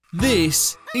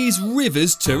This is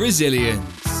Rivers to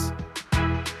Resilience,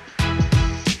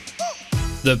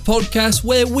 the podcast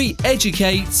where we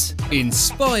educate,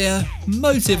 inspire,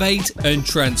 motivate, and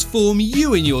transform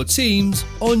you and your teams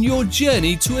on your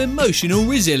journey to emotional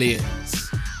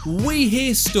resilience. We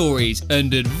hear stories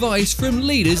and advice from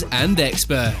leaders and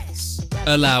experts,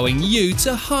 allowing you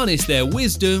to harness their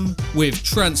wisdom with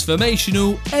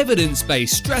transformational,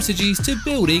 evidence-based strategies to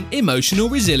building emotional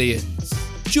resilience.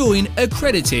 Join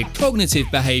accredited cognitive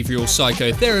behavioural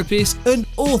psychotherapist and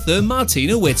author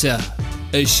Martina Witter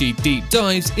as she deep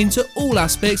dives into all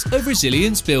aspects of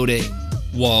resilience building,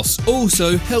 whilst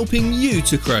also helping you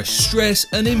to crush stress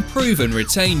and improve and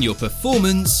retain your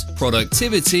performance,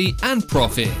 productivity and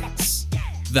profits.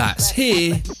 That's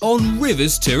here on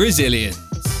Rivers to Resilience.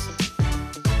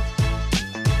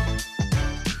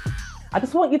 I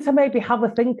just want you to maybe have a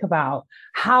think about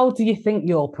how do you think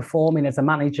you're performing as a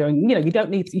manager? And, you don't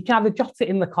need to, you can either jot it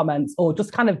in the comments or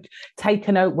just kind of take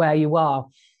a note where you are.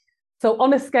 So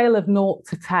on a scale of 0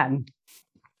 to 10,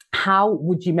 how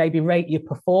would you maybe rate your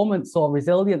performance or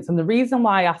resilience? And the reason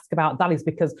why I ask about that is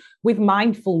because with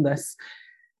mindfulness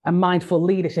and mindful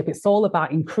leadership, it's all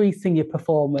about increasing your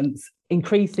performance,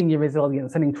 increasing your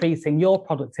resilience, and increasing your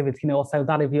productivity and also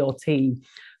that of your team.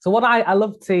 So what I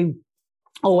love to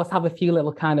always have a few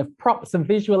little kind of props and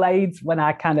visual aids when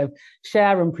I kind of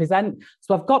share and present.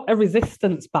 So I've got a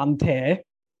resistance band here.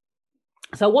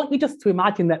 So I want you just to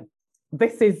imagine that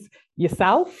this is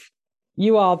yourself.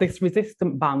 You are this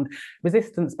resistance band.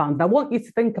 And I want you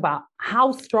to think about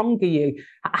how strong are you?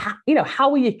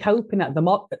 How are you coping at the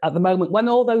moment when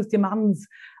all those demands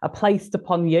are placed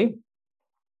upon you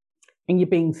and you're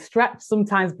being stretched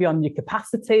sometimes beyond your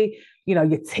capacity?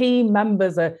 Your team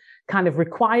members are kind of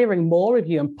requiring more of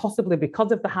you, and possibly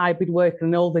because of the hybrid work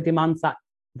and all the demands that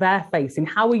they're facing.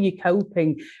 How are you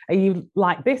coping? Are you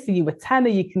like this? Are you a 10? Are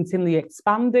you continually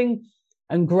expanding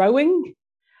and growing?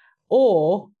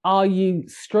 Or are you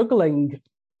struggling?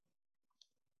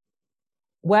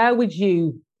 Where would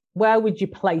you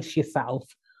place yourself?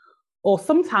 Or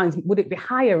sometimes would it be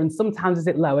higher and sometimes is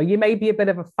it lower? You may be a bit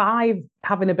of a 5,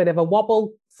 having a bit of a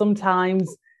wobble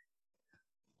sometimes.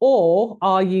 Or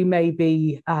are you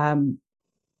maybe, the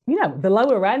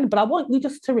lower end? But I want you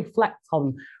just to reflect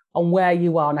on where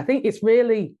you are. And I think it's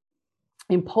really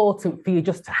important for you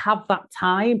just to have that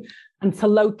time and to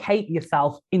locate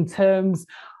yourself in terms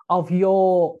of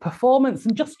your performance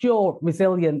and just your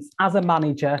resilience as a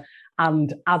manager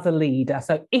and as a leader.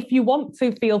 So if you want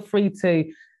to, feel free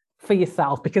to, for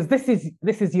yourself, because this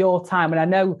is your time. And I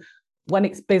know when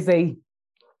it's busy,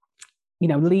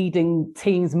 leading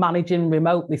teams, managing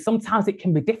remotely, sometimes it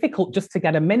can be difficult just to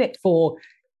get a minute for.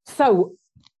 So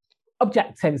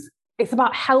objectives, it's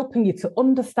about helping you to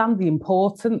understand the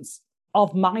importance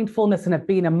of mindfulness and of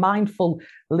being a mindful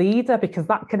leader, because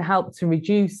that can help to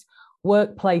reduce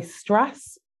workplace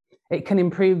stress. It can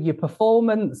improve your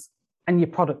performance and your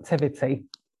productivity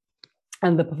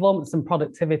and the performance and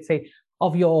productivity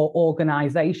of your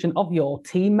organization, of your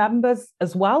team members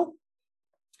as well.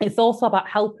 It's also about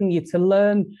helping you to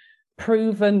learn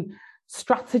proven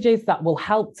strategies that will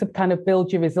help to kind of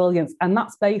build your resilience. And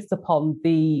that's based upon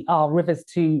our Rivers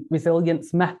to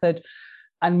Resilience method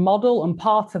and model. And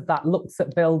part of that looks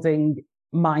at building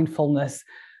mindfulness,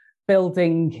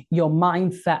 building your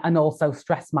mindset, and also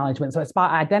stress management. So it's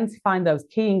about identifying those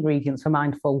key ingredients for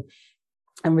mindful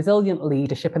and resilient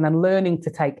leadership, and then learning to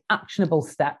take actionable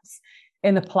steps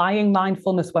in applying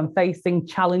mindfulness when facing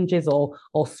challenges or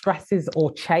stresses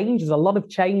or change. There's a lot of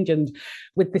change, and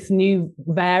with this new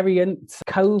variant,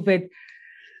 COVID,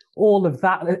 all of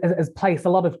that has placed a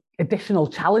lot of additional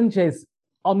challenges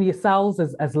on yourselves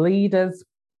as leaders,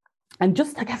 and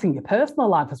just, I guess, in your personal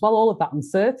life as well, all of that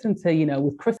uncertainty,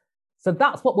 with Christmas. So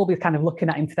that's what we'll be kind of looking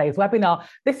at in today's webinar.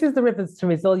 This is the Rivers to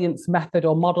Resilience method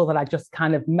or model that I just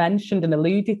kind of mentioned and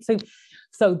alluded to.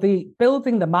 So the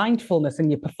building the mindfulness in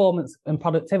your performance and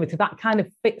productivity, that kind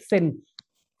of fits in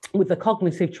with the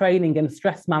cognitive training and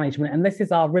stress management. And this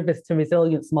is our Rivers to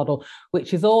Resilience model,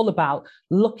 which is all about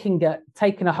looking at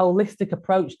taking a holistic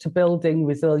approach to building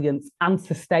resilience and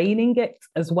sustaining it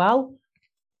as well.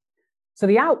 So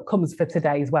the outcomes for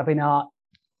today's webinar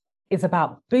is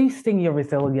about boosting your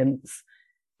resilience,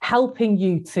 helping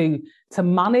you to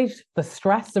manage the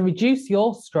stress and reduce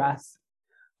your stress,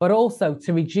 but also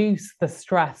to reduce the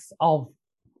stress of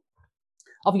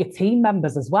your team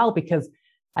members as well, because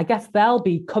I guess they'll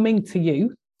be coming to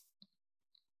you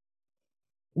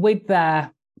with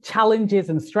their challenges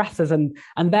and stresses, and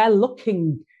they're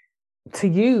looking to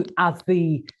you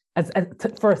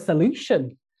for a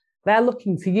solution. They're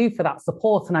looking to you for that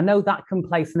support. And I know that can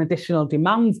place an additional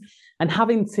demand, and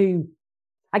having to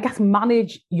I guess,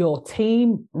 manage your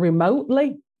team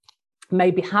remotely,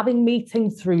 maybe having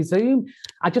meetings through Zoom.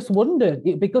 I just wondered,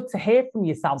 it'd be good to hear from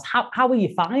yourselves. How are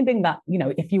you finding that,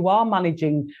 if you are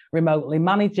managing remotely,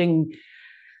 managing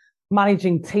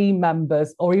team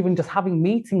members, or even just having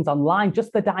meetings online,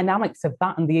 just the dynamics of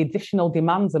that and the additional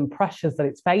demands and pressures that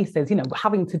it faces,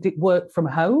 having to work from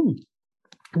home,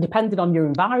 depending on your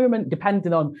environment,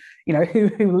 depending on,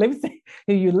 who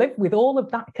you live with, all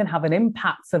of that can have an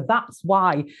impact. So that's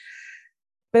why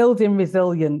building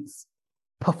resilience,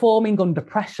 performing under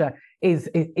pressure is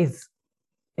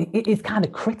kind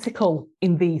of critical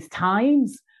in these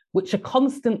times, which are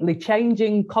constantly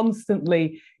changing,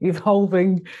 constantly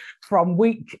evolving from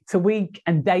week to week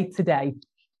and day to day.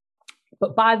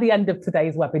 But by the end of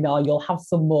today's webinar, you'll have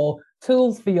some more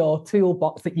tools for your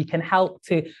toolbox that you can help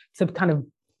to kind of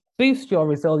boost your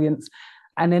resilience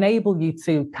and enable you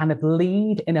to kind of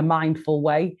lead in a mindful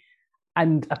way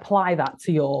and apply that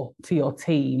to your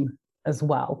team as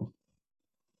well.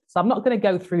 So I'm not going to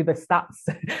go through the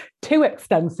stats too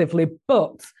extensively,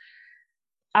 but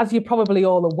as you're probably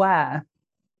all aware,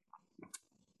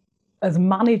 a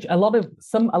lot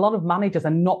of managers are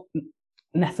not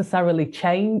necessarily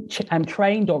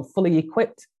trained or fully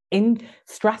equipped in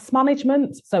stress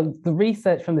management. So the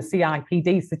research from the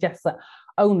CIPD suggests that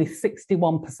only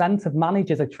 61% of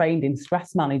managers are trained in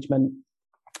stress management.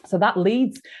 So that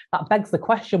begs the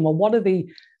question, well, what are the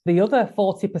other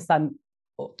 40%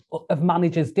 of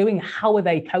managers doing? How are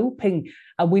they coping?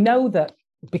 And we know that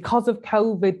because of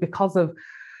COVID, because of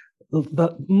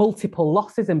the multiple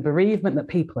losses and bereavement that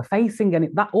people are facing,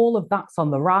 and all of that's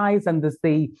on the rise, and there's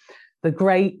the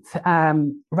great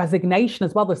resignation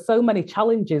as well. There's so many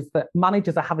challenges that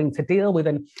managers are having to deal with,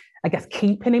 and I guess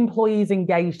keeping employees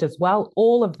engaged as well.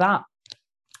 All of that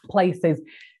places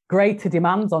greater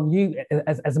demands on you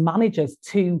as managers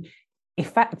to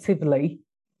effectively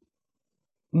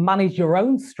manage your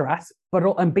own stress,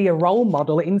 and be a role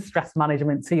model in stress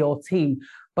management to your team,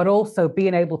 but also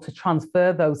being able to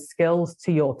transfer those skills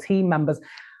to your team members,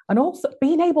 and also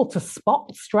being able to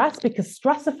spot stress, because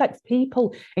stress affects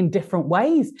people in different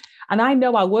ways. And I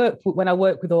know when I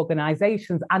work with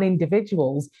organizations and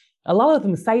individuals, a lot of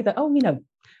them say that,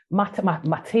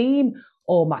 my team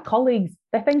or my colleagues,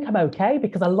 they think I'm okay,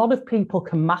 because a lot of people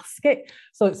can mask it.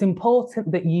 So it's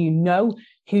important that you know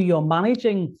who you're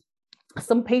managing.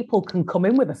 Some people can come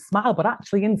in with a smile, but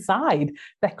actually inside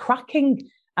they're cracking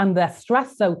and they're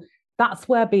stressed. So that's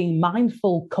where being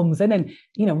mindful comes in, and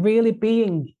really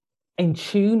being in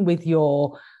tune with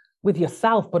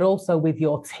yourself, but also with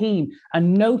your team,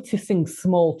 and noticing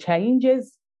small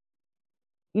changes.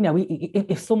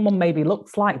 If someone maybe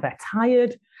looks like they're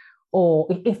tired, or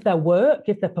if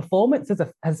their performance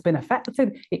has been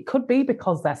affected, it could be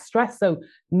because they're stressed. So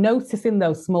noticing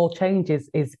those small changes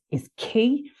is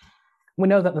key. We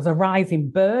know that there's a rise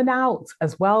in burnout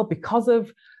as well because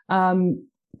of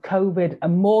COVID,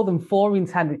 and more than 4 in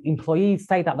 10 employees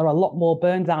say that they're a lot more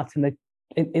burned out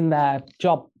in their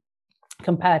job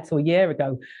compared to a year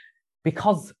ago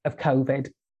because of COVID.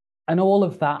 And all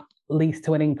of that leads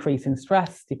to an increase in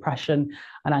stress, depression,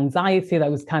 and anxiety,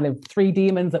 those kind of 3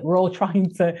 demons that we're all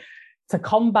trying to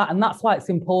combat. And that's why it's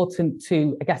important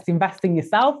to, I guess, invest in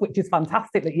yourself, which is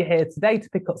fantastic that you're here today to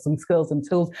pick up some skills and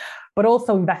tools, but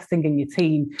also investing in your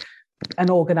team and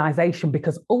organization,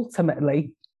 because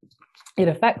ultimately it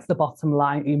affects the bottom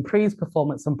line, it improves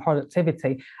performance and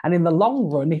productivity. And in the long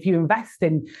run, if you invest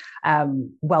in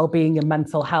well-being and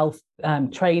mental health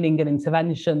training and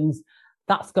interventions,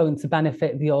 that's going to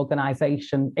benefit the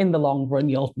organisation in the long run.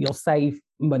 You'll save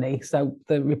money. So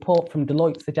the report from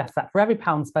Deloitte suggests that for every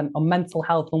 £1 spent on mental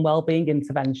health and wellbeing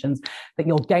interventions, that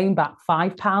you'll gain back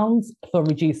 £5 for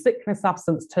reduced sickness,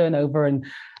 absence, turnover, and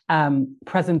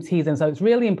presenteeism. So it's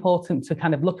really important to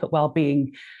kind of look at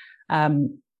wellbeing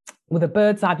with a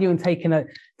bird's eye view and taking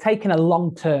a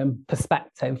long-term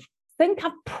perspective. I think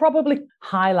I've probably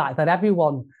highlighted that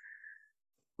everyone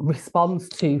responds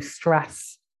to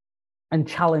stress and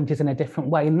challenges in a different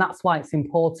way. And that's why it's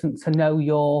important to know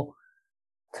your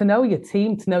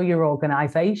team, to know your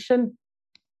organization,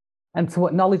 and to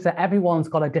acknowledge that everyone's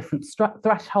got a different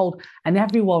threshold, and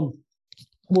everyone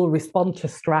will respond to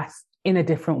stress in a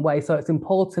different way. So it's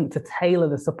important to tailor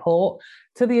the support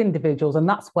to the individuals. And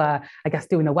that's where, I guess,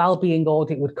 doing a wellbeing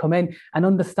audit would come in, and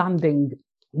understanding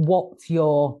what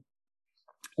your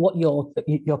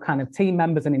kind of team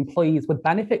members and employees would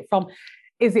benefit from.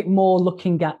 Is it more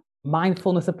looking at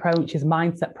mindfulness approaches,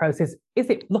 mindset process? Is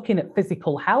it looking at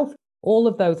physical health? All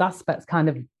of those aspects kind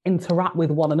of interact with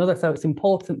one another. So it's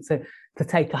important to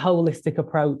take a holistic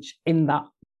approach in that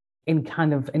in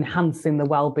kind of enhancing the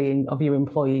well-being of your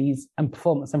employees and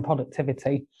performance and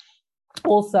productivity.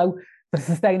 Also, the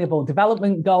sustainable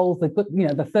development goals,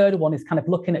 the third one is kind of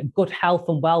looking at good health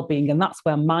and well-being, and that's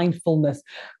where mindfulness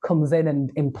comes in,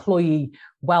 and employee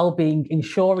well-being,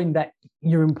 ensuring that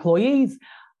your employees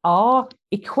are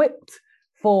equipped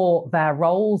for their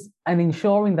roles and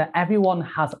ensuring that everyone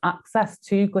has access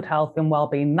to good health and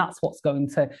well-being. That's what's going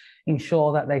to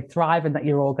ensure that they thrive and that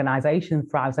your organization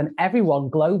thrives, and everyone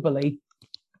globally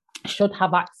should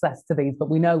have access to these. But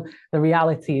we know the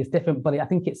reality is different, but I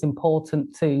think it's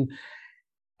important to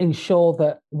ensure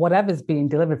that whatever's being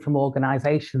delivered from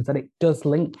organizations, that it does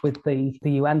link with the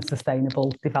UN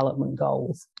Sustainable Development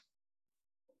Goals.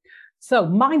 So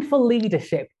mindful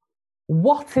leadership,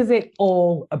 what is it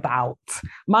all about?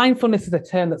 Mindfulness is a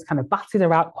term that's kind of batted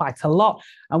around quite a lot.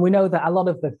 And we know that a lot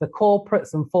of the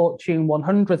corporates and Fortune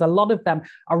 100s, a lot of them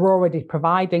are already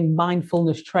providing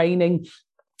mindfulness training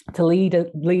to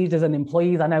leaders and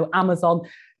employees. I know Amazon,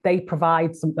 they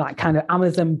provide some like kind of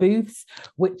Amazon booths,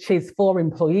 which is for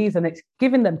employees, and it's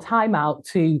giving them time out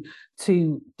to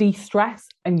de-stress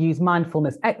and use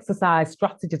mindfulness exercise,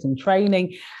 strategies and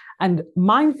training. And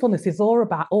mindfulness is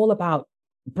all about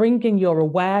bringing your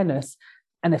awareness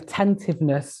and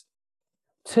attentiveness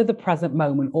to the present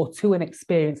moment or to an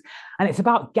experience. And it's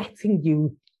about getting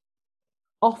you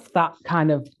off that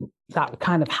kind of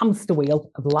hamster wheel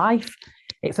of life.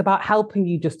 It's about helping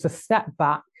you just to step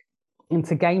back and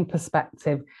to gain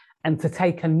perspective and to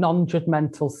take a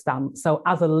non-judgmental stance. So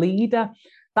as a leader,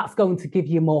 that's going to give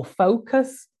you more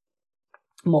focus,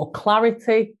 more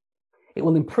clarity. It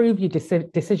will improve your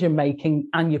decision-making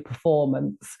and your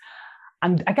performance.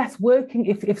 And I guess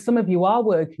if some of you are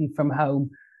working from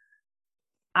home,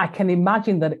 I can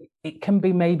imagine that it can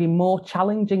be maybe more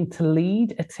challenging to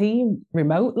lead a team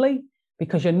remotely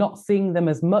because you're not seeing them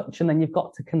as much. And then you've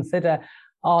got to consider,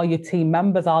 are your team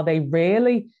members, are they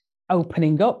really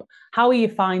opening up? How are you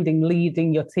finding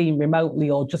leading your team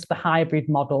remotely, or just the hybrid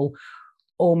model,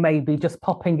 or maybe just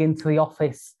popping into the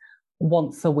office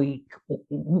once a week?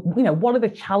 What are the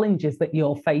challenges that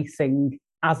you're facing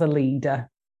as a leader?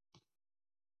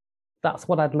 That's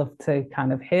what I'd love to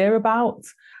kind of hear about.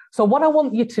 So what I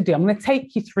want you to do, I'm going to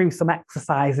take you through some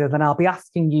exercises and I'll be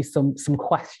asking you some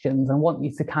questions and want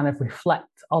you to kind of reflect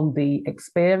on the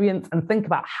experience and think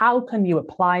about how can you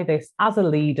apply this as a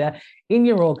leader in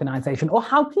your organization, or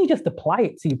how can you just apply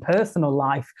it to your personal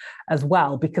life as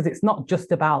well, because it's not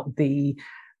just about the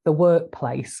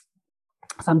workplace.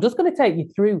 So I'm just going to take you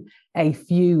through a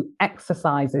few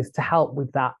exercises to help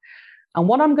with that. And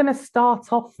what I'm going to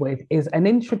start off with is an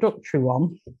introductory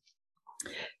one.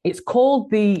 It's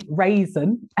called the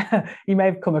Raisin. You may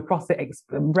have come across it,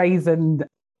 Raisin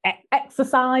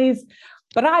exercise,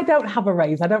 but I don't have a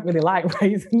raisin. I don't really like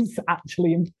raisins,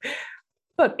 actually.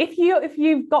 But if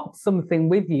you've got something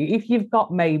with you, if you've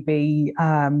got maybe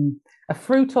a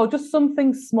fruit or just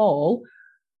something small,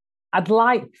 I'd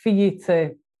like for you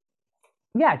to,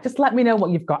 just let me know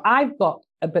what you've got. I've got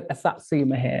a bit of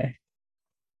satsuma here.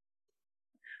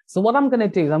 So what I'm going to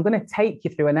do is I'm going to take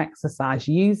you through an exercise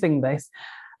using this.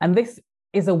 And this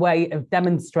is a way of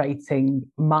demonstrating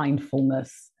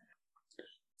mindfulness.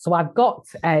 So I've got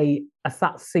a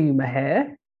satsuma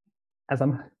here, as I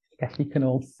guess you can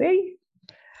all see.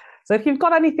 So if you've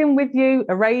got anything with you,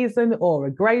 a raisin or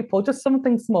a grape or just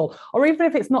something small, or even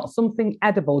if it's not something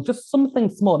edible, just something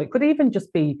small, it could even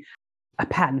just be a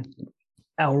pen,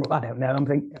 or I don't know, I'm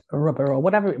thinking a rubber or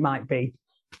whatever it might be.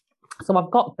 So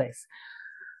I've got this.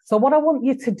 So what I want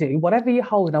you to do, whatever you're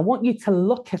holding, I want you to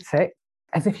look at it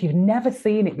as if you've never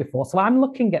seen it before. So I'm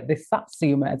looking at this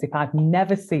satsuma as if I've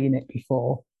never seen it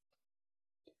before.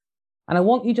 And I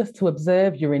want you just to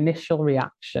observe your initial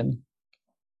reaction.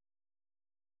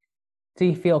 Do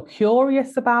you feel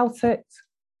curious about it?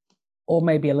 Or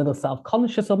maybe a little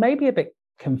self-conscious, or maybe a bit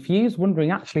confused,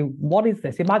 wondering, actually, what is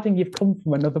this? Imagine you've come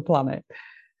from another planet.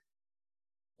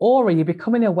 Or are you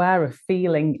becoming aware of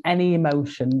feeling any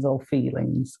emotions or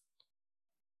feelings?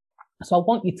 So I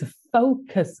want you to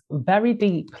focus very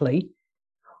deeply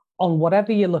on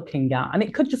whatever you're looking at. And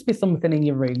it could just be something in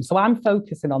your room. So I'm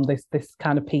focusing on this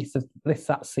kind of piece of this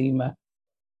satsuma.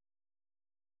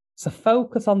 So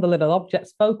focus on the little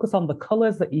objects, focus on the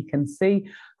colours that you can see,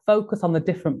 focus on the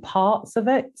different parts of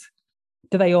it.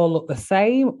 Do they all look the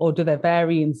same, or do they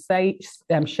vary in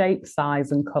shape,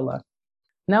 size and colour?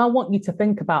 Now I want you to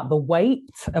think about the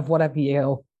weight of whatever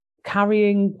you're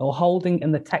carrying or holding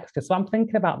and the texture. So I'm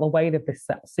thinking about the weight of this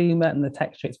satsuma and the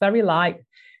texture. It's very light.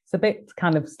 It's a bit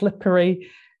kind of slippery.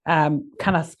 Can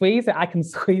I squeeze it? I can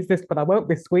squeeze this, but I won't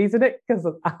be squeezing it because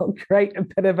I'll create a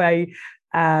bit of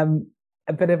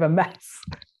a mess.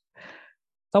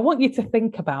 So I want you to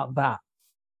think about that.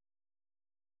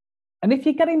 And if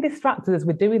you're getting distracted as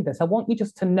we're doing this, I want you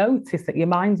just to notice that your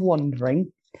mind's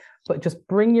wandering, but just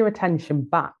bring your attention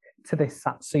back to this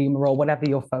Satsuma or whatever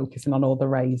you're focusing on, or the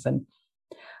raisin.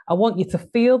 I want you to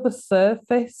feel the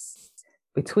surface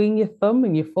between your thumb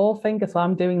and your forefinger. So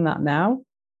I'm doing that now.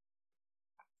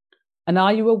 And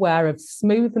are you aware of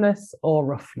smoothness or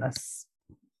roughness?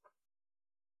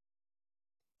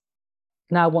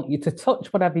 Now I want you to touch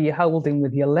whatever you're holding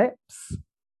with your lips.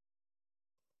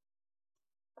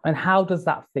 And how does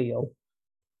that feel?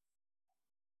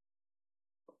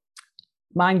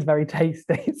 Mine's very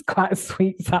tasty. It's quite a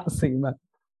sweet Satsuma.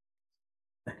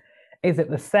 Is it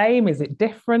the same? Is it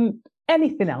different?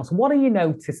 Anything else? What are you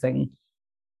noticing?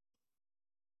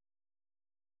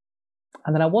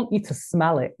 And then I want you to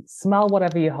smell it. Smell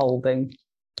whatever you're holding.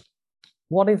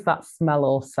 What is that smell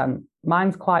or scent?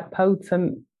 Mine's quite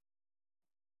potent.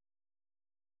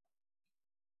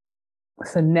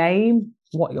 So name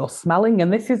what you're smelling.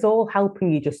 And this is all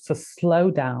helping you just to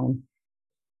slow down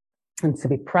and to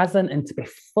be present and to be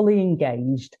fully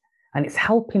engaged. And it's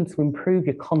helping to improve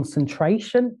your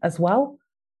concentration as well,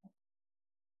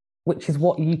 which is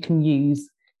what you can use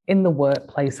in the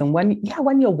workplace. And when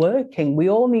you're working, we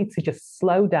all need to just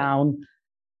slow down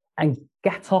and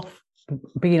get off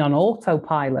being on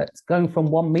autopilot, going from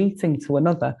one meeting to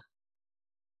another.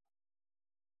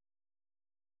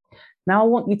 Now I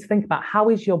want you to think about, how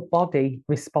is your body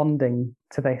responding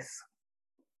to this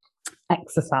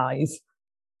exercise?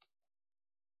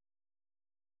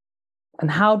 And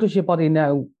how does your body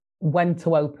know when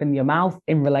to open your mouth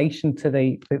in relation to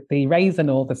the raisin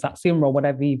or the Satsuma or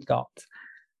whatever you've got?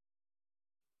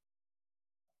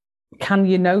 Can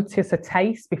you notice a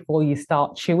taste before you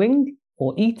start chewing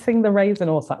or eating the raisin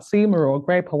or Satsuma or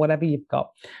grape or whatever you've got?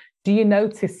 Do you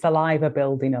notice saliva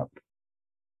building up?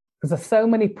 Because there's so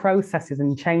many processes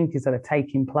and changes that are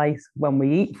taking place when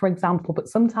we eat, for example, but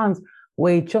sometimes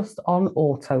we're just on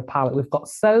autopilot. We've got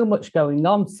so much going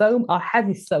on. Our head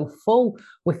is so full.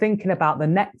 We're thinking about the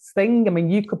next thing. I mean,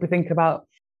 you could be thinking about,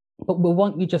 but we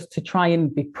want you just to try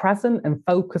and be present and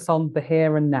focus on the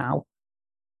here and now.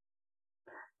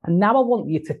 And now I want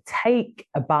you to take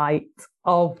a bite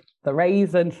of the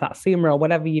raisin, Satsuma, or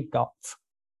whatever you've got.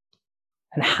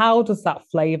 And how does that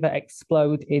flavor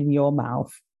explode in your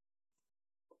mouth?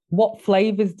 What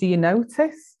flavors do you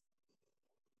notice?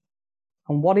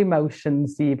 And what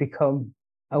emotions do you become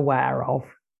aware of?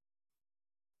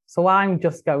 So I'm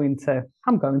going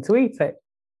to eat it.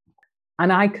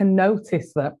 And I can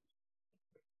notice that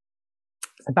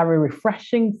it's a very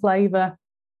refreshing flavor.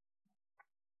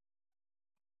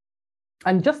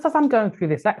 And just as I'm going through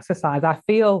this exercise, I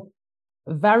feel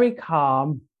very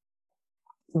calm,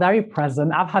 very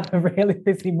present. I've had a really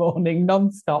busy morning,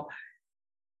 nonstop.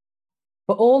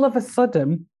 But all of a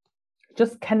sudden,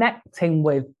 just connecting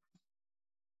with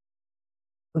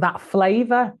that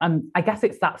flavor, and I guess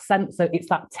it's that sense of, it's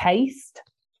that taste,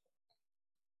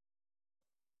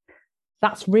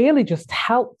 that's really just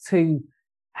helped to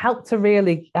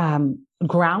really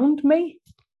ground me.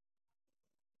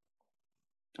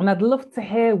 And I'd love to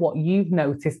hear what you've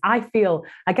noticed. I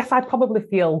guess I probably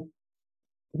feel,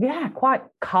 quite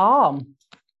calm.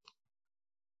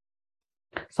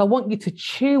 So I want you to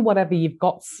chew whatever you've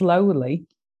got slowly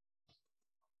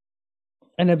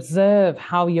and observe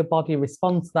how your body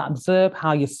responds to that. Observe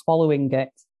how you're swallowing it.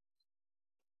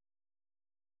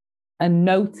 And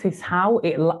notice how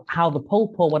the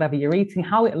pulp or whatever you're eating,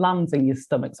 how it lands in your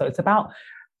stomach. So it's about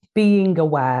being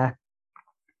aware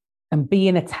and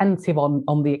being attentive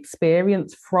on the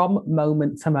experience from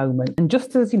moment to moment. And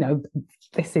just as,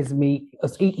 this is me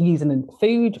using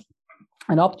food,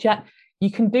 an object, you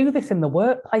can do this in the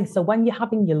workplace. So when you're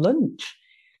having your lunch,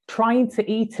 trying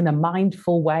to eat in a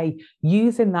mindful way,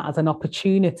 using that as an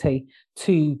opportunity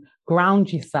to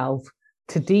ground yourself,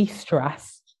 to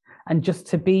de-stress, and just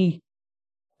to be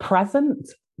present,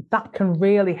 that can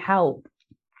really help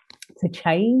to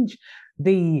change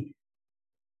the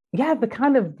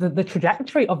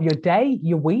trajectory of your day,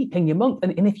 your week, and your month.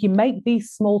 And if you make these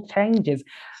small changes,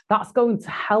 that's going to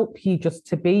help you just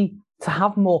to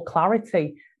have more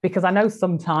clarity. Because I know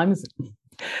sometimes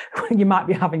you might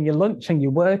be having your lunch and you're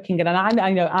working, and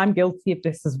I know I'm guilty of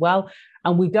this as well.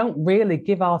 And we don't really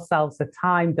give ourselves the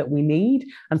time that we need.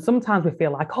 And sometimes we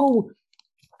feel like, oh,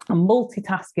 I'm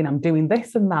multitasking, I'm doing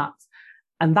this and that,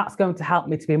 and that's going to help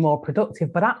me to be more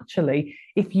productive. But actually,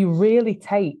 if you really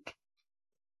take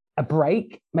a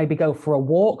break, maybe go for a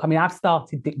walk. I mean, I've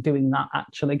started doing that,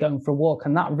 actually, going for a walk,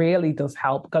 and that really does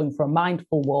help. Going for a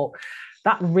mindful walk,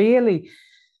 that really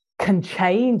can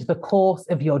change the course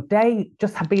of your day,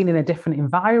 just being in a different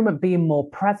environment, being more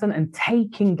present and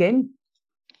taking in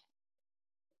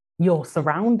your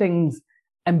surroundings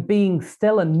and being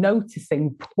still and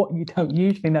noticing what you don't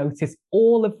usually notice.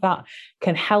 All of that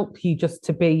can help you just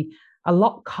to be a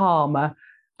lot calmer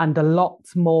and a lot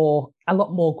more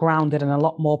grounded and a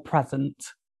lot more present.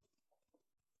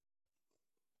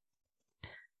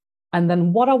 And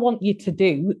then what I want you to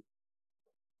do,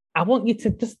 I want you to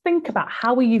just think about,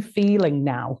 how are you feeling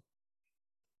now?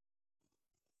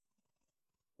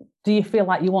 Do you feel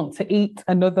like you want to eat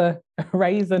another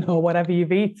raisin or whatever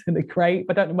you've eaten, a grape?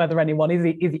 I don't know whether anyone is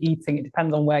eating. It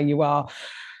depends on where you are.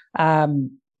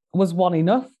 Was one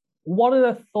enough? What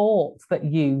are the thoughts that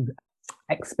you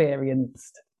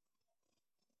experienced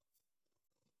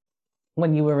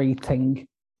when you were eating?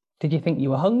 Did you think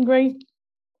you were hungry?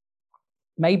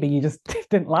 Maybe you just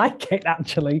didn't like it,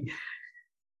 actually.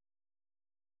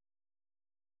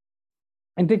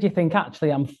 And did you think,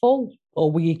 actually, I'm full?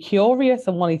 Or were you curious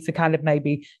and wanted to kind of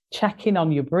maybe check in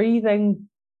on your breathing?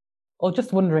 Or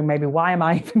just wondering, maybe, why am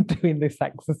I even doing this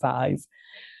exercise?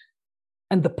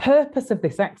 And the purpose of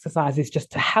this exercise is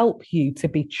just to help you to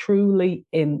be truly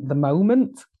in the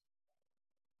moment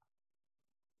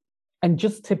and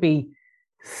just to be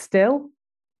still.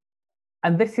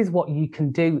 And this is what you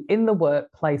can do in the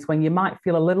workplace when you might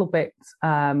feel a little bit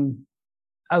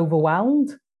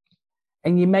overwhelmed,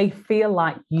 and you may feel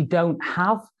like you don't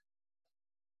have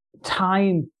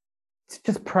time to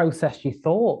just process your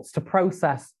thoughts, to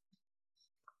process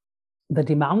the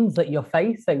demands that you're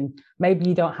facing. Maybe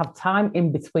you don't have time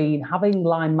in between having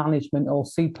line management or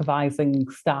supervising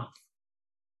staff.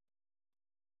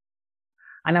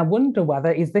 And I wonder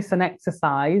whether, is this an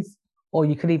exercise, or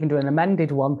you could even do an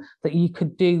amended one, that you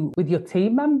could do with your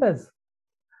team members?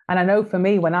 And I know for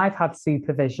me, when I've had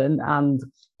supervision and,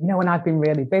 when I've been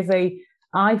really busy,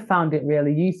 I found it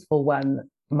really useful when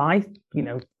my,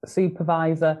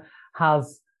 supervisor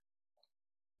has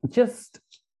just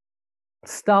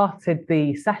started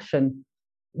the session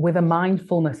with a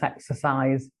mindfulness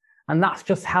exercise. And that's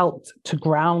just helped to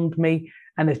ground me,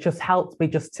 and it's just helped me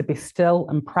just to be still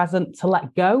and present, to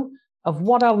let go of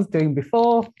what I was doing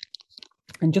before,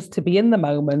 and just to be in the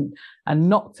moment and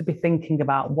not to be thinking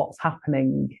about what's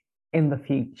happening in the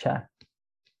future.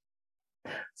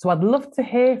 So I'd love to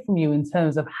hear from you in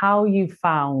terms of how you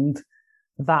found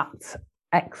that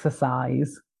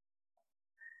exercise.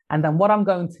 And then what I'm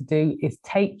going to do is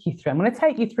I'm going to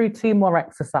take you through 2 more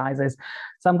exercises.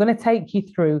 So I'm going to take you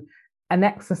through an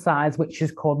exercise which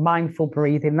is called mindful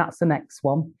breathing. That's the next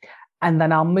one. And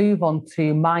then I'll move on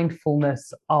to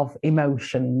mindfulness of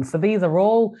emotions. So these are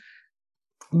all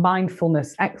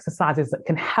mindfulness exercises that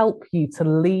can help you to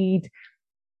lead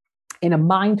in a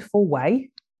mindful way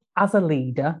as a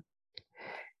leader.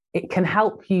 It can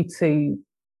help you to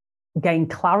gain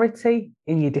clarity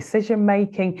in your decision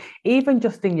making, even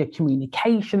just in your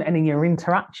communication and in your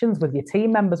interactions with your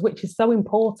team members, which is so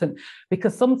important,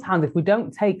 because sometimes if we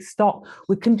don't take stock,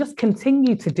 we can just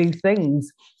continue to do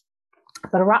things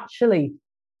that are actually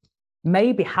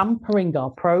maybe hampering our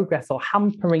progress or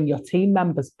hampering your team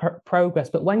members' progress.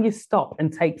 But when you stop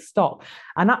and take stock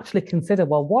and actually consider,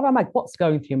 well, what's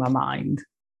going through my mind?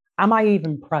 Am I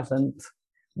even present?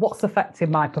 What's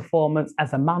affecting my performance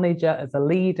as a manager, as a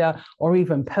leader, or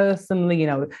even personally,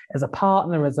 as a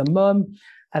partner, as a mum,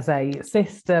 as a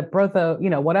sister, brother,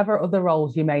 whatever other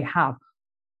roles you may have?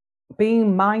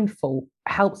 Being mindful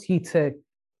helps you to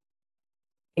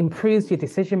improve your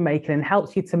decision making and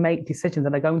helps you to make decisions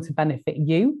that are going to benefit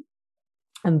you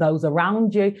and those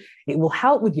around you. It will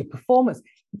help with your performance.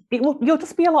 You'll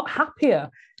just be a lot happier.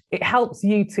 It helps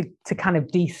you to kind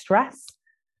of de-stress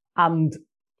and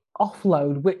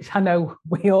offload, which I know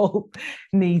we all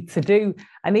need to do.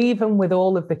 And even with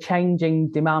all of the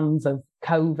changing demands of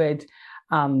COVID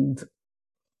and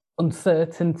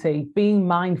uncertainty, being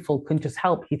mindful can just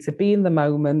help you to be in the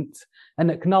moment and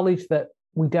acknowledge that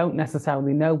we don't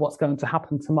necessarily know what's going to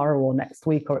happen tomorrow or next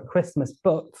week or at Christmas.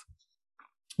 But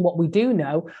what we do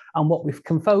know and what we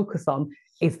can focus on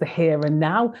is the here and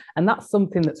now. And that's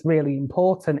something that's really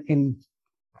important in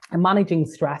managing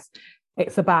stress.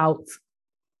 It's about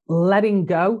letting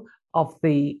go of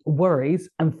the worries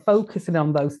and focusing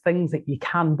on those things that you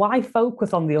can. Why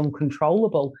focus on the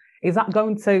uncontrollable? Is that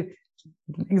going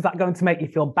to make you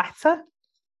feel better?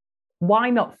 Why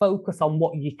not focus on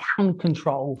what you can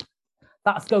control?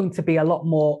 That's going to be a lot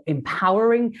more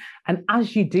empowering. And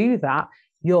as you do that,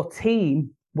 your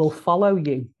team will follow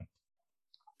you.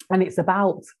 And it's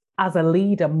about, as a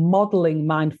leader, modeling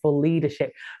mindful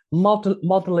leadership,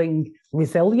 modeling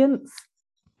resilience.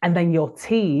 And then your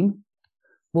team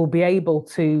will be able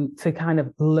to kind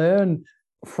of learn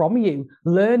from you.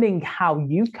 Learning how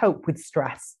you cope with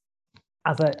stress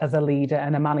as a leader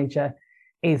and a manager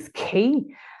is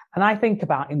key. And I think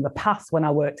about in the past when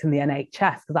I worked in the NHS,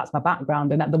 because that's my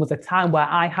background, and there was a time where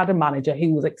I had a manager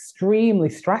who was extremely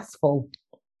stressful.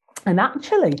 And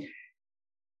actually,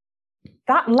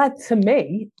 that led to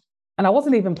me, and I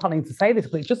wasn't even planning to say this,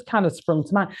 but it just kind of sprung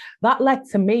to mind. That led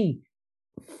to me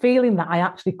feeling that I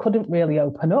actually couldn't really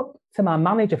open up to my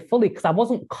manager fully because I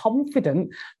wasn't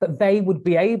confident that they would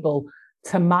be able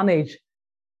to manage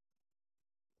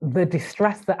the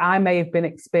distress that I may have been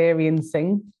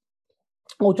experiencing,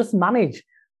 or just manage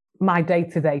my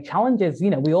day-to-day challenges.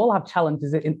 You know, we all have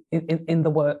challenges in the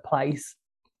workplace.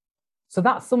 So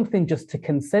that's something just to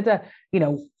consider. You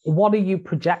know, what are you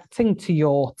projecting to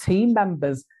your team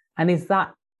members? And is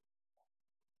that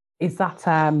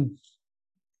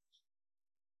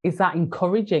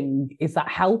encouraging? Is that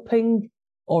helping?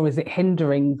 Or is it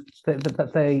hindering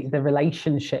the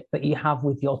relationship that you have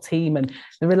with your team? And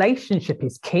the relationship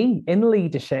is key in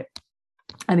leadership,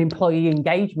 and employee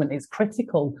engagement is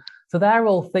critical. So they're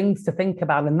all things to think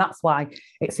about. And that's why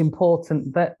it's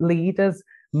important that leaders,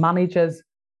 managers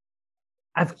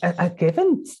are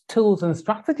given tools and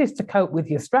strategies to cope with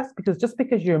your stress, because just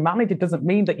because you're a manager doesn't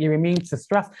mean that you're immune to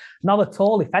stress. Not at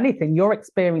all. If anything, you're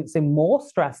experiencing more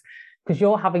stress because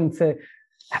you're having to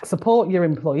support your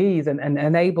employees and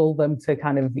enable them to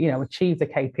kind of, you know, achieve the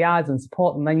KPIs and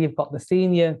support them. Then you've got the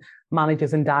senior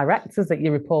managers and directors that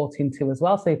you're reporting to as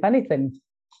well. So if anything,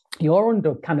 you're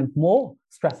under kind of more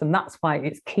stress, and that's why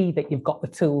it's key that you've got the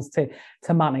tools to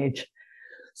manage.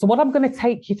 So what I'm going to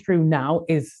take you through now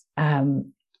is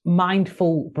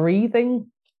mindful breathing,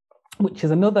 which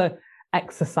is another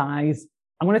exercise.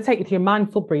 I'm going to take you through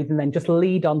mindful breathing, then just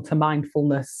lead on to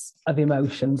mindfulness of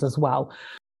emotions as well.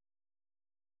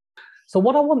 So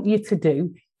what I want you to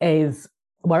do is,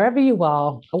 wherever you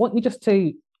are, I want you just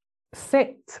to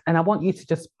sit, and I want you to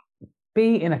just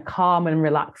be in a calm and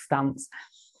relaxed stance.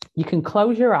 You can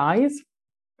close your eyes,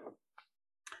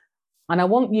 and I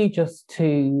want you just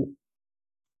to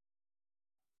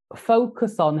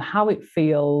focus on how it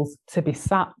feels to be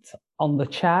sat on the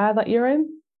chair that you're in.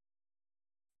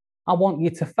 I want you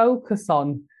to focus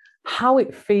on how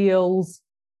it feels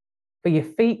for your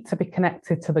feet to be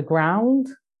connected to the ground.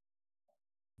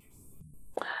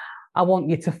 I want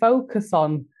you to focus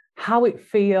on how it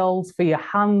feels for your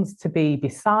hands to be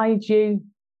beside you.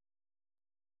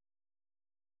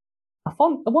 I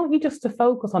want you just to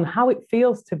focus on how it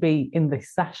feels to be in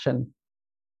this session,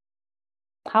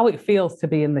 how it feels to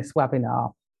be in this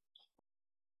webinar.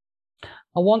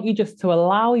 I want you just to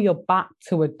allow your back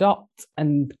to adopt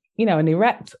an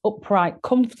erect, upright,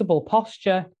 comfortable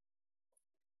posture,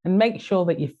 and make sure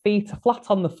that your feet are flat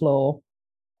on the floor.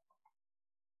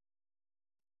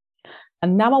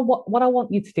 And now what I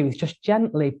want you to do is just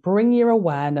gently bring your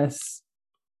awareness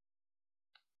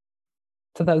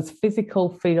to those physical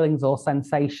feelings or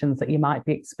sensations that you might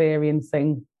be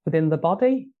experiencing within the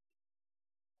body.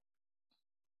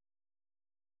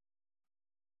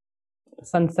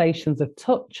 Sensations of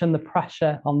touch and the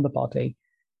pressure on the body,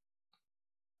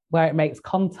 where it makes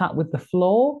contact with the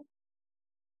floor.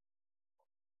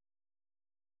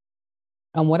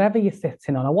 And whatever you're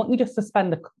sitting on, I want you just to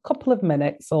spend a couple of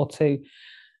minutes or two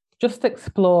just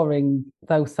exploring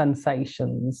those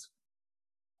sensations.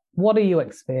 What are you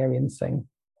experiencing?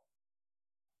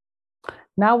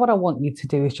 Now, what I want you to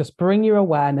do is just bring your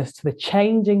awareness to the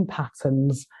changing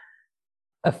patterns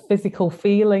of physical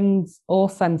feelings or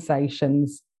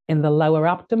sensations in the lower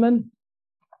abdomen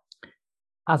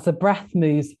as the breath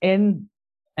moves in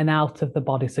and out of the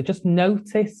body. So just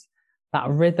notice that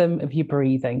rhythm of your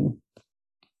breathing.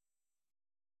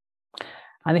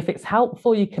 And if it's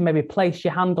helpful, you can maybe place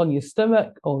your hand on your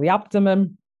stomach or the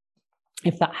abdomen,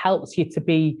 if that helps you to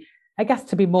be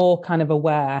more kind of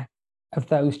aware of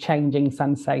those changing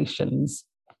sensations.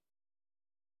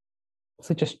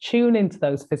 So just tune into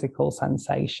those physical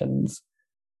sensations.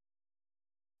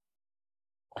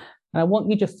 And I want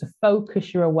you just to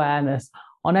focus your awareness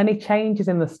on any changes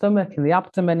in the stomach and the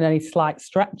abdomen, any slight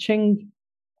stretching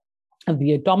of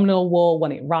the abdominal wall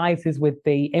when it rises with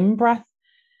the in-breath,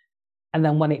 and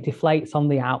then when it deflates on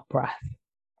the out-breath.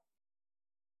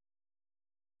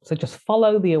 So just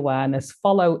follow the awareness,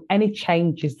 follow any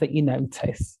changes that you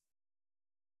notice.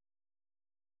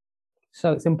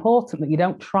 So it's important that you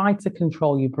don't try to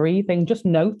control your breathing, just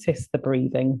notice the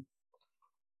breathing.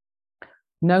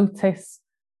 Notice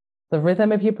the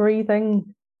rhythm of your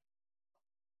breathing.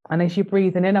 And as you're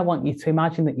breathing in, I want you to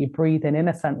imagine that you're breathing in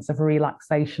a sense of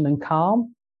relaxation and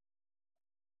calm.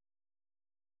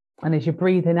 And as you're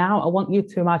breathing out, I want you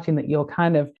to imagine that you're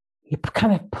kind of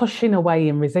pushing away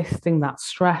and resisting that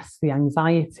stress, the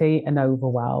anxiety and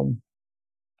overwhelm.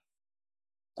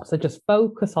 So just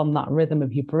focus on that rhythm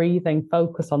of your breathing,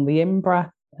 focus on the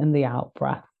in-breath and the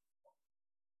out-breath.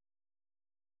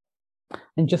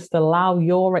 And just allow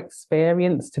your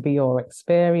experience to be your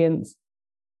experience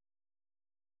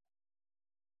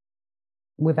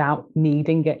without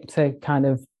needing it to kind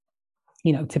of,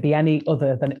 to be any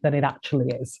other than it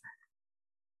actually is.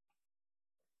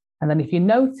 And then if you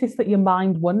notice that your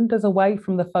mind wanders away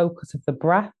from the focus of the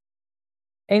breath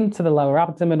into the lower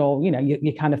abdomen, or,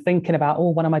 you're kind of thinking about, oh,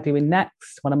 what am I doing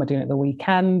next? What am I doing at the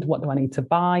weekend? What do I need to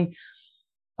buy?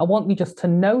 I want you just to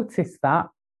notice that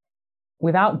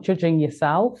without judging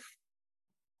yourself.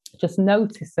 Just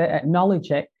notice it,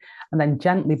 acknowledge it, and then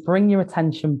gently bring your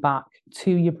attention back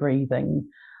to your breathing.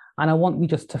 And I want you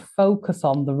just to focus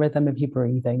on the rhythm of your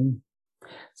breathing.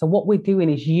 So what we're doing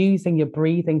is using your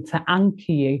breathing to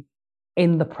anchor you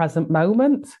in the present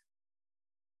moment.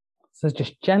 So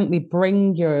just gently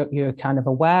bring your kind of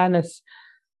awareness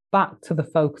back to the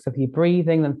focus of your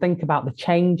breathing, and think about the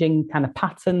changing kind of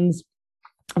patterns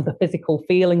of the physical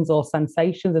feelings or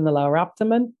sensations in the lower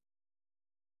abdomen.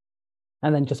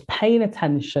 And then just paying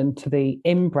attention to the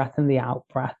in-breath and the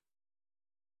out-breath.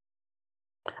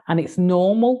 And it's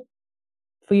normal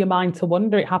for your mind to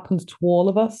wander. It happens to all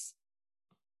of us.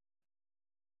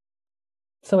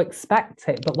 So expect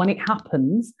it. But when it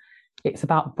happens, it's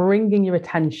about bringing your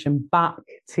attention back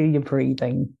to your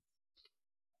breathing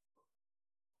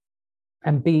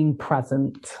and being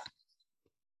present.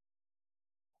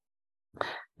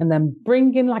 And then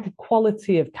bringing like a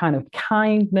quality of kind of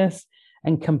kindness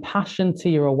and compassion to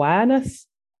your awareness,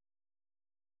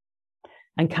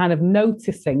 and kind of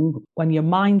noticing when your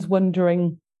mind's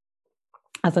wandering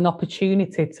as an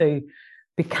opportunity to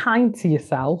be kind to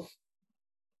yourself,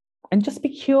 and just be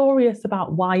curious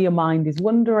about why your mind is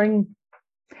wandering,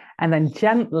 and then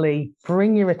gently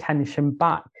bring your attention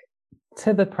back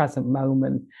to the present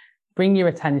moment, bring your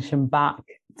attention back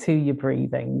to your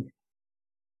breathing.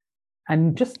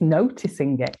 And just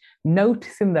noticing it,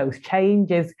 noticing those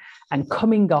changes and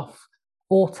coming off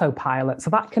autopilot. So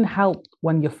that can help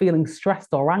when you're feeling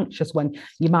stressed or anxious, when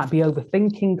you might be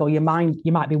overthinking, or you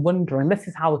might be wondering. This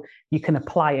is how you can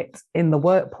apply it in the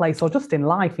workplace or just in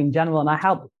life in general. And I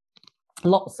help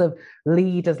lots of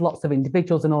leaders, lots of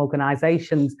individuals and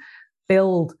organizations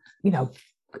build,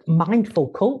 mindful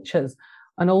cultures,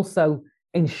 and also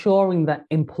ensuring that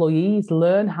employees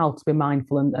learn how to be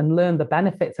mindful and learn the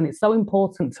benefits. And it's so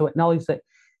important to acknowledge that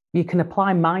you can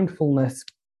apply mindfulness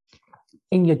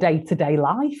in your day-to-day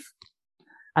life.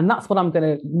 And that's what I'm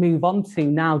going to move on to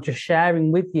now, just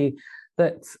sharing with you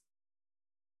that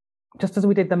just as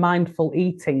we did the mindful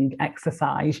eating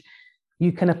exercise,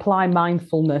 you can apply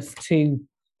mindfulness to,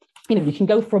 you can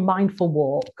go for a mindful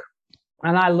walk.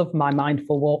 And I love my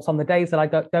mindful walks on the days that I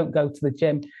don't go to the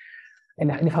gym.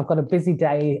 And if I've got a busy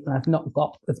day and I've not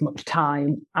got as much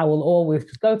time, I will always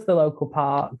just go to the local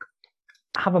park,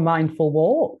 have a mindful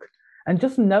walk, and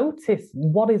just notice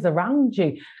what is around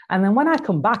you. And then when I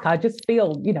come back, I just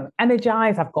feel,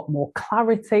 energized. I've got more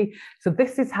clarity. So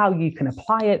this is how you can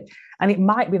apply it. And it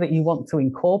might be that you want to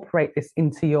incorporate this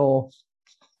into your,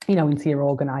 into your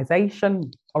organization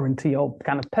or into your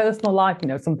kind of personal life,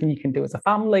 something you can do as a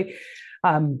family.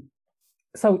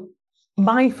 So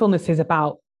mindfulness is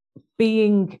about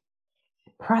being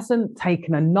present,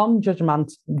 taking a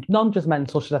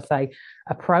non-judgmental, should I say,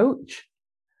 approach,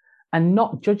 and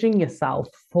not judging yourself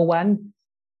for when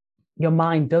your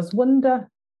mind does wander,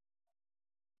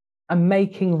 and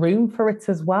making room for it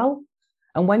as well.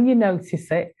 And when you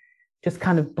notice it, just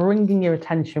kind of bringing your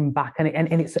attention back, and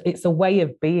it's a way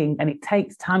of being, and it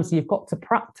takes time. So you've got to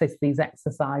practice these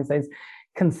exercises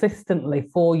consistently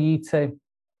for you to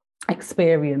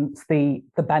experience the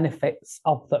benefits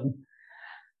of them.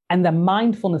 And the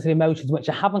mindfulness of emotions, which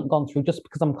I haven't gone through just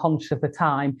because I'm conscious of the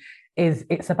time,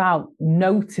 it's about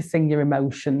noticing your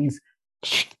emotions,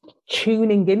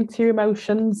 tuning into your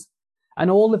emotions. And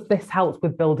all of this helps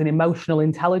with building emotional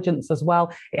intelligence as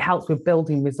well. It helps with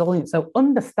building resilience. So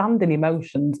understanding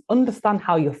emotions, understand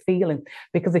how you're feeling,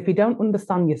 because if you don't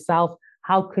understand yourself,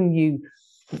 how can you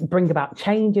bring about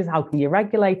changes? How can you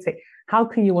regulate it? How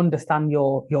can you understand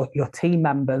your team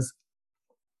members?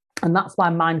 And that's why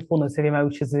mindfulness of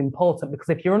emotions is important, because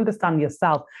if you understand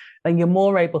yourself, then you're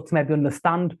more able to maybe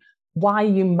understand why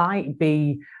you might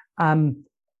be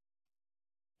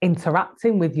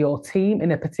interacting with your team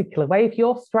in a particular way. If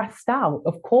you're stressed out,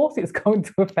 of course it's going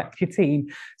to affect your team.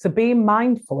 So being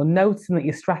mindful and noticing that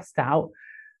you're stressed out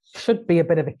should be a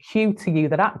bit of a cue to you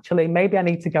that actually maybe I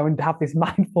need to go and have this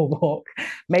mindful walk.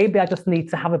 Maybe I just need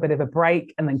to have a bit of a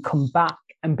break and then come back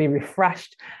and be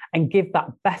refreshed and give that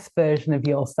best version of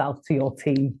yourself to your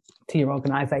team, to your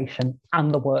organization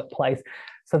and the workplace.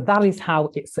 So that is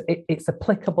how it's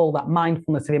applicable, that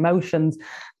mindfulness of emotions.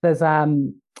 There's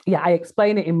I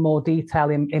explain it in more detail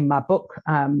in my book,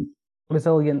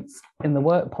 Resilience in the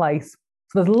Workplace.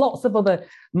 So there's lots of other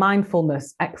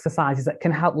mindfulness exercises that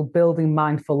can help with building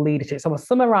mindful leadership. So I'll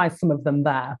summarize some of them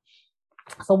there.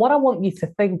 So what I want you to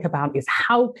think about is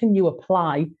how can you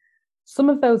apply some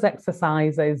of those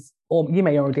exercises, or you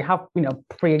may already have,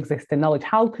 pre-existing knowledge.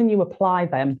 How can you apply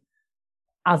them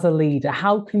as a leader?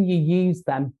 How can you use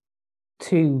them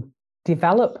to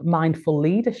develop mindful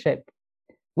leadership,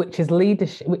 which is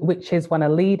when a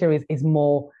leader is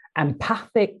more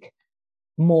empathic,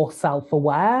 more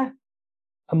self-aware,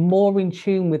 and more in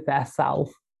tune with their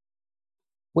self,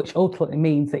 which ultimately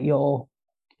means that you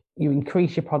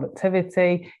increase your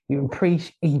productivity, you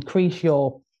increase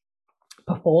your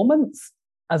performance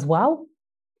as well.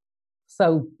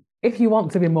 So if you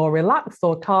want to be more relaxed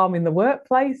or calm in the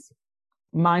workplace,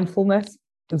 mindfulness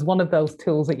is one of those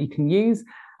tools that you can use.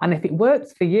 And if it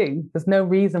works for you, there's no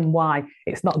reason why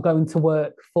it's not going to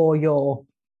work for your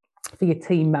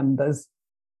team members.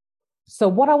 So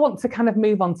what I want to kind of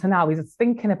move on to now is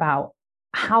thinking about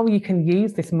how you can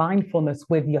use this mindfulness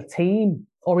with your team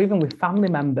or even with family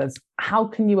members. How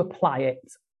can you apply it?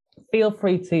 Feel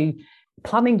free to.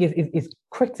 Planning is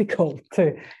critical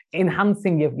to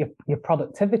enhancing your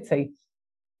productivity.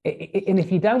 And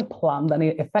if you don't plan, then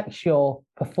it affects your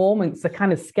performance. So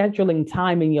kind of scheduling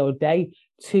time in your day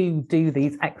to do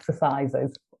these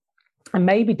exercises and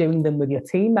maybe doing them with your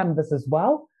team members as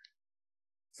well.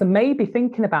 So maybe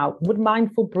thinking about, would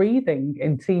mindful breathing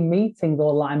in team meetings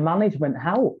or line management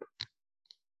help?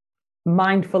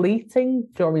 Mindful eating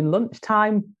during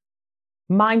lunchtime,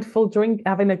 mindful drink,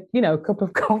 having a cup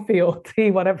of coffee or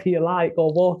tea, whatever you like,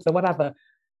 or water, whatever.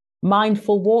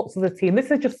 Mindful walks with the team.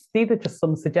 These are just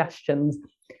some suggestions.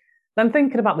 Then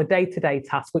thinking about the day-to-day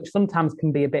tasks, which sometimes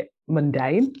can be a bit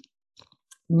mundane.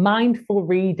 Mindful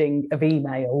reading of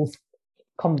emails,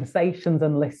 conversations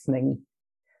and listening.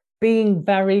 Being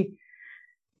very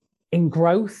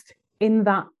engrossed in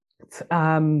that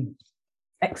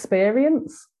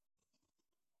experience.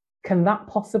 Can that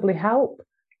possibly help?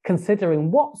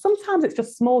 Considering sometimes it's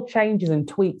just small changes and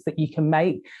tweaks that you can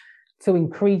make to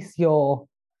increase your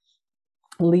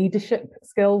leadership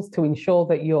skills, to ensure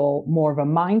that you're more of a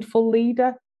mindful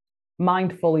leader,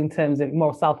 mindful in terms of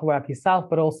more self-aware of yourself,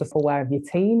 but also aware of your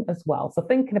team as well. So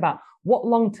thinking about what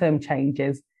long-term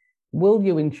changes will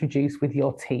you introduce with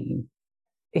your team?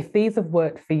 If these have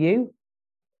worked for you,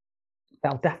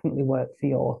 they'll definitely work for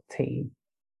your team.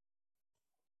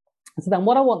 So then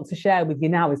what I want to share with you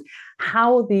now is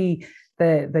how the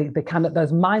kind of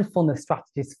those mindfulness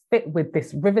strategies fit with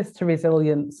this Rivers to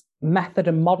Resilience method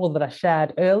and model that I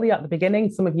shared earlier at the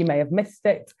beginning. Some of you may have missed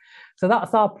it. So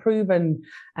that's our proven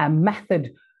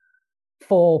method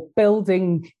for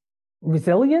building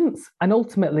resilience. And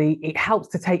ultimately, it helps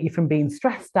to take you from being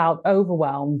stressed out,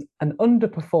 overwhelmed, and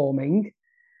underperforming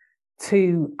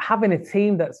to having a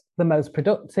team that's the most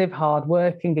productive,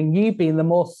 hardworking, and you being the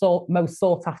most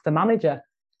sought after manager,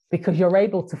 because you're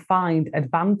able to find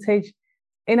advantage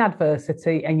in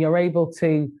adversity and you're able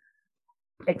to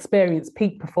experience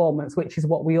peak performance, which is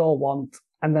what we all want.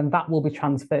 And then that will be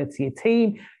transferred to your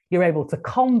team. You're able to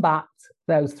combat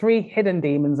those three hidden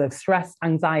demons of stress,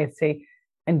 anxiety,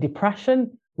 and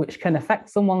depression, which can affect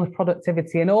someone's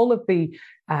productivity. And all of the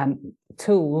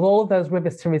tools, all of those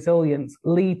rivers to resilience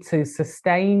lead to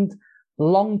sustained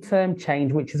long-term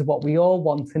change, which is what we all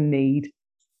want and need.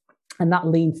 And that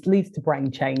leads to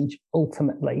brain change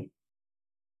ultimately.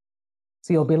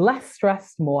 So you'll be less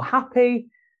stressed, more happy,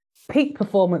 peak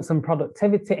performance and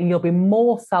productivity, and you'll be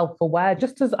more self-aware,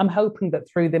 just as I'm hoping that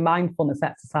through the mindfulness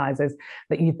exercises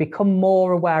that you've become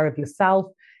more aware of yourself,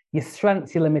 your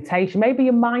strengths, your limitation, maybe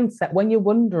your mindset when you're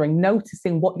wondering,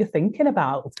 noticing what you're thinking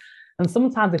about. And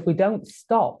sometimes if we don't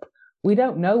stop, we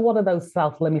don't know what are those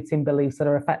self-limiting beliefs that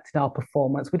are affecting our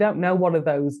performance. We don't know what are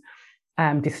those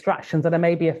distractions that are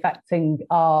maybe affecting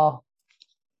our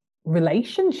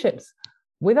relationships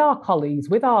with our colleagues,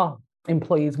 with our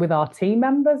employees, with our team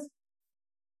members.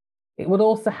 It would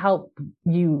also help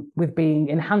you with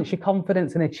enhance your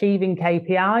confidence in achieving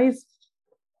KPIs.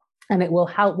 And it will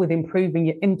help with improving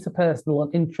your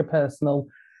interpersonal and intrapersonal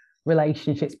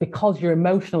relationships, because your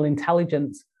emotional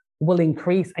intelligence will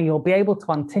increase and you'll be able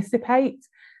to anticipate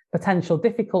potential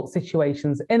difficult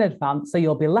situations in advance. So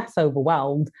you'll be less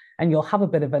overwhelmed and you'll have a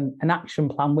bit of an action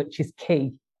plan, which is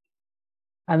key.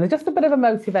 And there's just a bit of a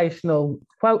motivational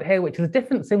quote here, which is: the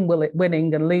difference in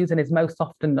winning and losing is most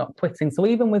often not quitting. So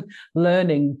even with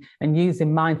learning and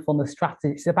using mindfulness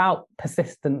strategies, it's about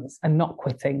persistence and not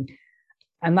quitting.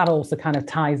 And that also kind of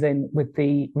ties in with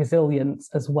the resilience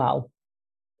as well.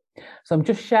 So I'm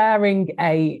just sharing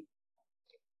a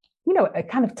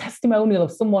kind of testimonial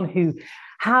of someone who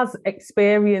has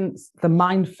experienced the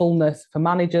mindfulness for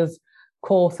managers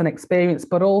course and experience,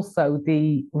 but also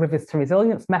the Rivers to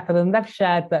Resilience method. And they've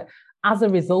shared that as a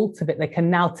result of it, they can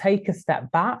now take a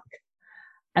step back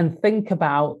and think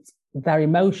about their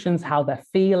emotions, how they're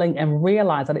feeling, and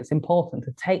realize that it's important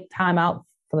to take time out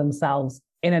for themselves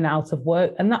in and out of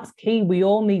work. And that's key. We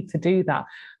all need to do that.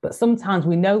 But sometimes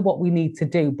we know what we need to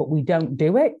do, but we don't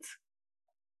do it.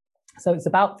 So it's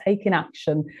about taking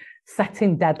action,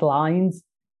 setting deadlines,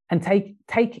 and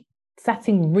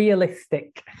setting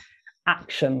realistic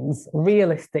actions,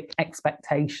 realistic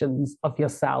expectations of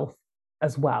yourself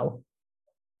as well.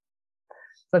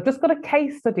 So I've just got a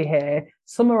case study here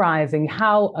summarizing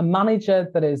how a manager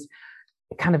that is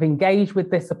kind of engaged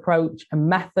with this approach and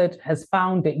method has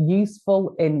found it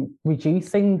useful in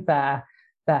reducing their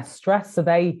stress. So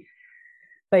they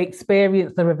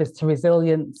experience the Rivers to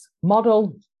Resilience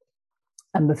model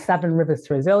and the 7 Rivers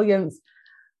to Resilience.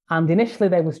 And initially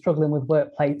they were struggling with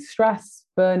workplace stress,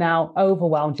 burnout,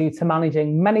 overwhelm due to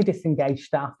managing many disengaged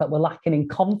staff that were lacking in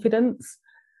confidence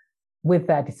with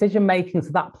their decision making. So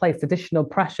that placed additional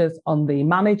pressures on the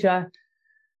manager,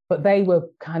 but they were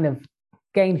kind of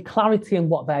gained clarity in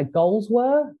what their goals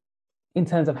were in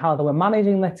terms of how they were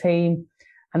managing their team.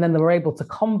 And then they were able to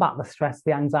combat the stress,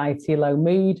 the anxiety, low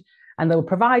mood. And they were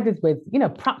provided with,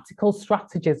 practical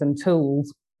strategies and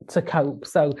tools to cope.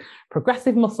 So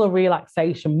progressive muscle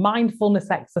relaxation, mindfulness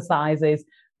exercises,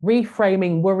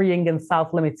 reframing worrying and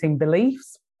self-limiting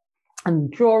beliefs,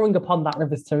 and drawing upon that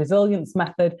Rivers to Resilience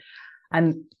method.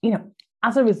 And,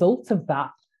 as a result of that,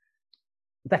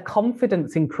 their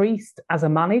confidence increased as a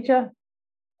manager.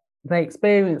 They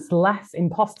experienced less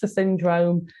imposter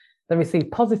syndrome. They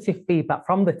received positive feedback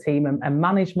from the team and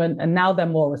management, and now they're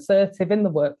more assertive in the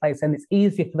workplace, and it's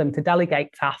easier for them to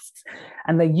delegate tasks.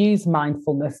 And they use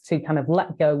mindfulness to kind of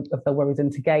let go of their worries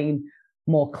and to gain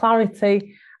more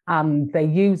clarity. And they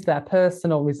use their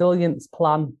personal resilience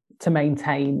plan to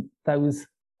maintain those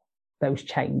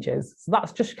changes. So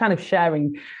that's just kind of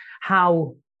sharing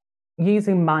how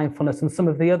using mindfulness and some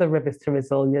of the other Rivers to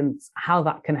Resilience, how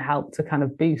that can help to kind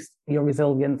of boost your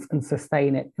resilience and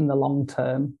sustain it in the long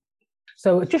term.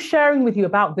 So just sharing with you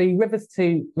about the Rivers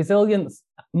to Resilience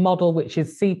model, which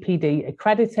is CPD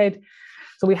accredited.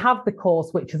 So we have the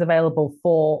course, which is available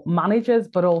for managers,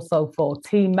 but also for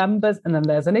team members. And then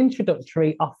there's an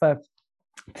introductory offer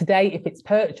today if it's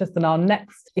purchased. And our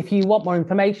next, if you want more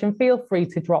information, feel free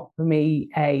to drop me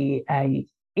a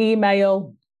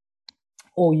email,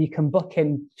 or you can book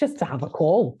in just to have a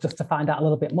call, just to find out a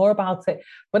little bit more about it.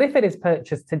 But if it is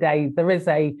purchased today, there is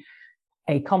a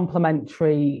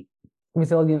complimentary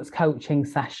resilience coaching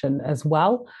session as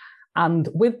well. And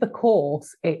with the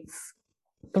course, it's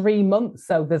 3 months.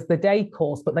 So there's the day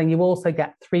course, but then you also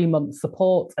get 3 months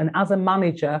support. And as a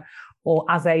manager or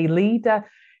as a leader,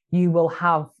 you will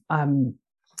have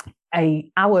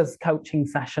a hours coaching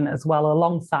session as well,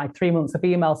 alongside 3 months of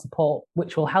email support,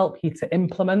 which will help you to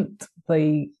implement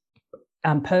the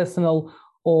personal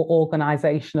or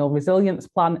organizational resilience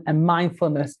plan. And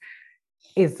mindfulness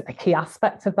is a key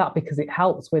aspect of that because it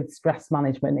helps with stress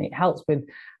management. It helps with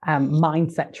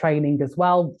mindset training as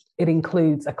well. It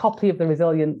includes a copy of the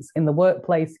Resilience in the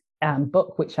Workplace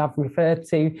book, which I've referred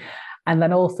to, and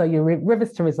then also your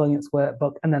Rivers to Resilience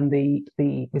workbook, and then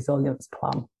the resilience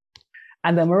plan.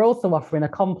 And then we're also offering a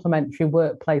complimentary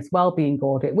workplace wellbeing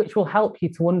audit, which will help you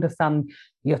to understand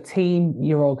your team,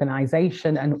 your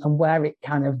organization, and where it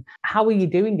kind of, how are you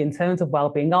doing in terms of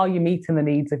wellbeing? Are you meeting the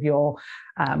needs of your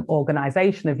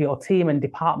organization, of your team and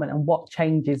department, and what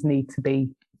changes need to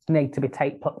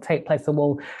take place? So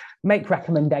we'll make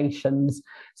recommendations.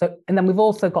 So, and then we've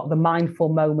also got the mindful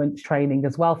moments training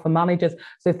as well for managers.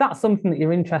 So if that's something that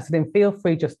you're interested in, feel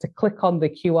free just to click on the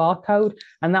QR code,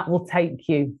 and that will take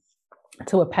you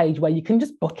to a page where you can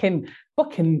just book in,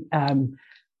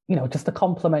 just a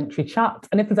complimentary chat.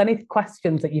 And if there's any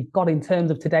questions that you've got in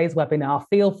terms of today's webinar,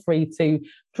 feel free to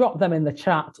drop them in the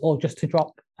chat or just to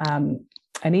drop an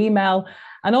email.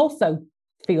 And also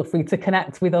feel free to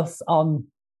connect with us on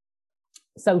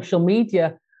social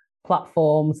media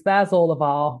platforms. There's all of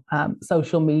our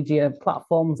social media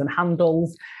platforms and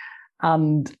handles.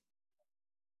 And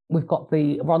we're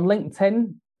on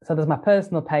LinkedIn So there's my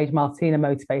personal page, Martina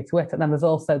Motivator Wit, and then there's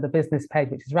also the business page,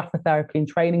 which is Rafa Therapy and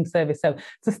Training Service. So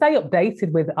to stay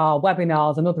updated with our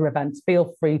webinars and other events,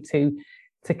 feel free to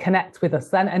connect with us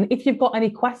then. And if you've got any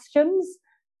questions,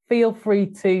 feel free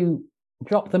to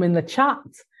drop them in the chat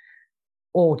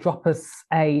or drop us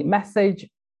a message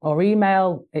or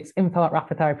email. It's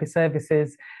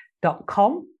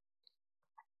info@rafatherapyservices.com.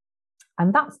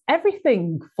 And that's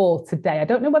everything for today. I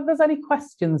don't know whether there's any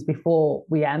questions before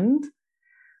we end,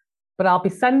 but I'll be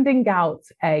sending out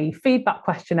a feedback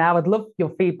questionnaire. I'd love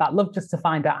your feedback, love just to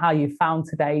find out how you found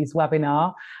today's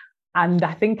webinar. And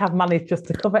I think I've managed just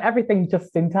to cover everything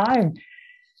just in time.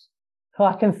 So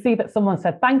I can see that someone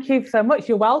said, thank you so much.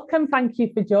 You're welcome. Thank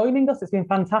you for joining us. It's been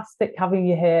fantastic having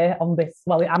you here on this,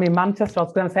 well, I'm in Manchester, I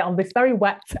was going to say, on this very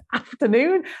wet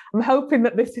afternoon. I'm hoping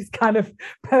that this is kind of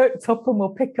perked up and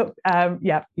will pick up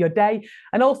your day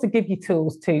and also give you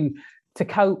tools to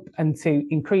cope and to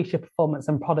increase your performance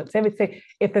and productivity.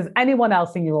 If there's anyone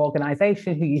else in your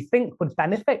organisation who you think would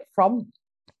benefit from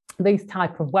these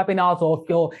type of webinars, or if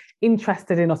you're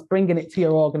interested in us bringing it to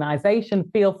your organisation,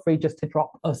 feel free just to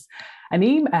drop us an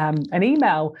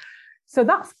email. So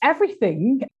that's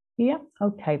everything. Yeah,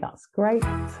 okay, that's great.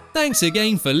 Thanks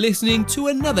again for listening to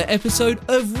another episode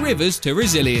of Rivers to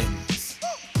Resilience.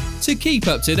 To keep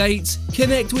up to date,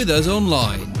 connect with us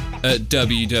online at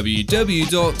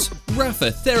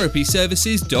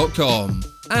www.rafatherapyservices.com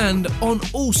and on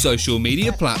all social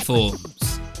media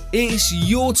platforms. It's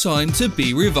your time to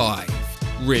be revived,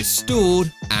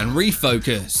 restored and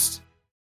refocused.